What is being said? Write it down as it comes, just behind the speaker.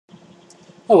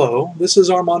Hello, this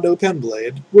is Armando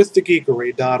Penblade with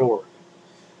thegeekery.org.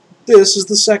 This is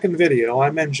the second video I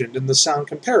mentioned in the sound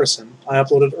comparison I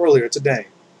uploaded earlier today.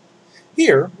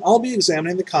 Here, I'll be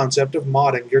examining the concept of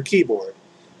modding your keyboard.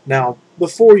 Now,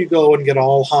 before you go and get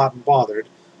all hot and bothered,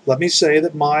 let me say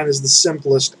that mine is the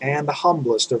simplest and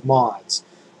humblest of mods,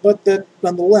 but that,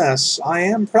 nonetheless, I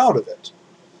am proud of it.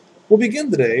 We'll begin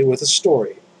today with a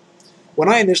story. When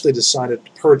I initially decided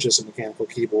to purchase a mechanical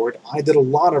keyboard, I did a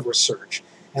lot of research,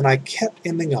 and I kept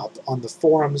ending up on the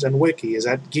forums and wikis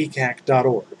at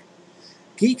geekhack.org.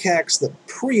 Geekhack's the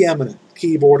preeminent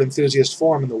keyboard enthusiast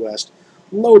forum in the West,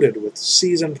 loaded with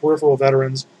seasoned peripheral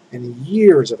veterans and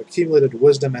years of accumulated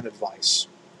wisdom and advice.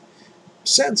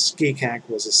 Since Geekhack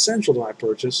was essential to my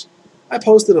purchase, I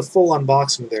posted a full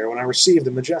unboxing there when I received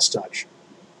the Majestouch.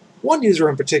 One user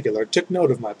in particular took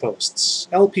note of my posts,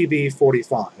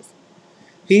 LPB45.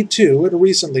 He too had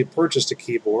recently purchased a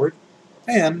keyboard,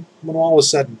 and, when all was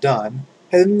said and done,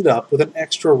 had ended up with an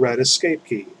extra red escape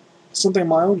key, something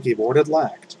my own keyboard had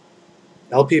lacked.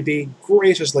 LPB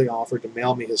graciously offered to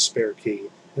mail me his spare key,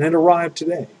 and it arrived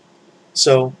today.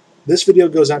 So, this video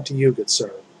goes out to you, good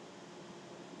sir.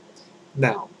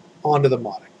 Now, on to the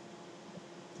modding.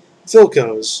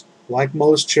 Philcos, like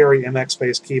most Cherry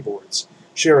MX-based keyboards,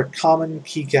 share a common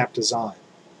keycap design.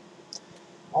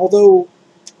 Although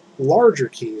larger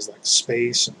keys like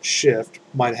Space and Shift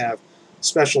might have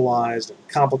specialized and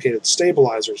complicated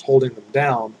stabilizers holding them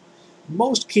down,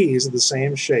 most keys of the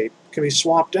same shape can be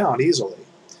swapped out easily.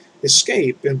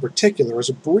 Escape, in particular, is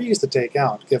a breeze to take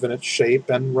out given its shape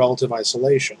and relative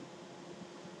isolation.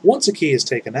 Once a key is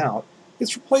taken out,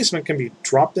 its replacement can be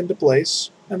dropped into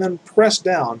place and then pressed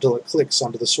down until it clicks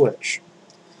onto the switch.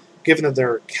 Given that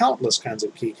there are countless kinds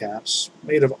of keycaps,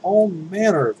 made of all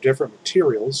manner of different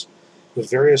materials, with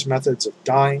various methods of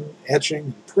dyeing, etching,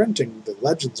 and printing the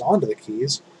legends onto the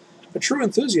keys, a true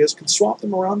enthusiast can swap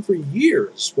them around for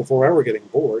years before ever getting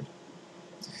bored.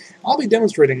 I'll be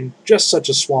demonstrating just such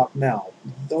a swap now,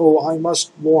 though I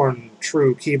must warn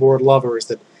true keyboard lovers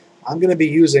that I'm going to be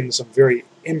using some very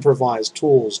improvised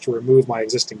tools to remove my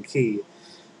existing key,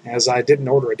 as I didn't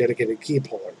order a dedicated key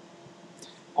puller.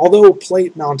 Although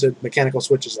plate-mounted mechanical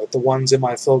switches like the ones in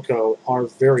my Philco are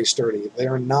very sturdy, they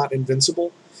are not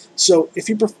invincible, so if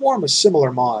you perform a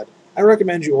similar mod, I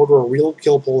recommend you order a real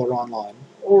kill puller online,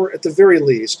 or at the very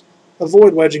least,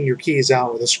 avoid wedging your keys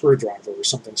out with a screwdriver or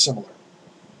something similar.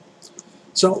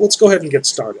 So let's go ahead and get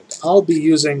started. I'll be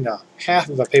using half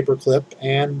of a paper clip,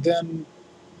 and then,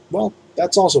 well,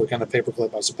 that's also a kind of paper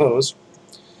clip, I suppose,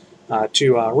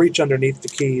 to reach underneath the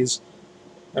keys,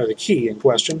 or the key in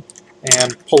question,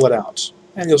 and pull it out.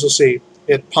 And you'll also see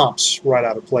it pops right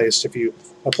out of place if you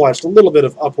apply just a little bit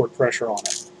of upward pressure on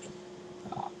it.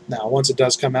 Now, once it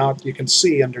does come out, you can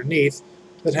see underneath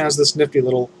it has this nifty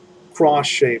little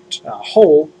cross-shaped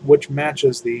hole, which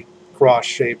matches the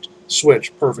cross-shaped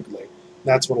switch perfectly.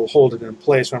 That's what will hold it in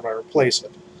place whenever I replace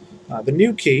it. The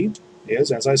new key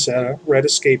is, as I said, a red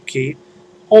escape key,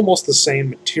 almost the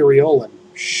same material and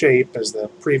shape as the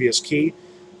previous key.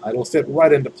 It'll fit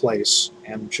right into place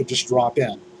and should just drop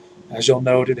in. As you'll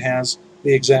note, it has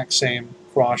the exact same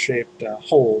cross-shaped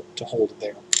hole to hold it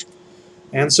there.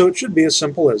 And so it should be as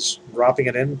simple as dropping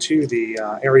it into the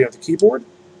area of the keyboard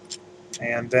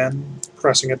and then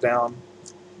pressing it down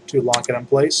to lock it in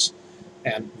place,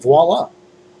 and voila!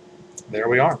 There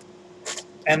we are.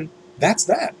 And that's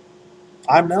that.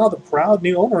 I'm now the proud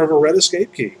new owner of a red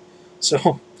escape key.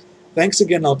 So thanks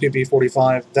again,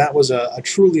 LPB45. That was a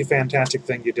truly fantastic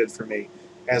thing you did for me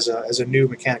as a new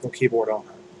mechanical keyboard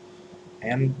owner.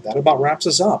 And that about wraps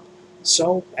us up.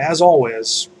 So, as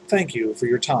always, thank you for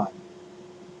your time.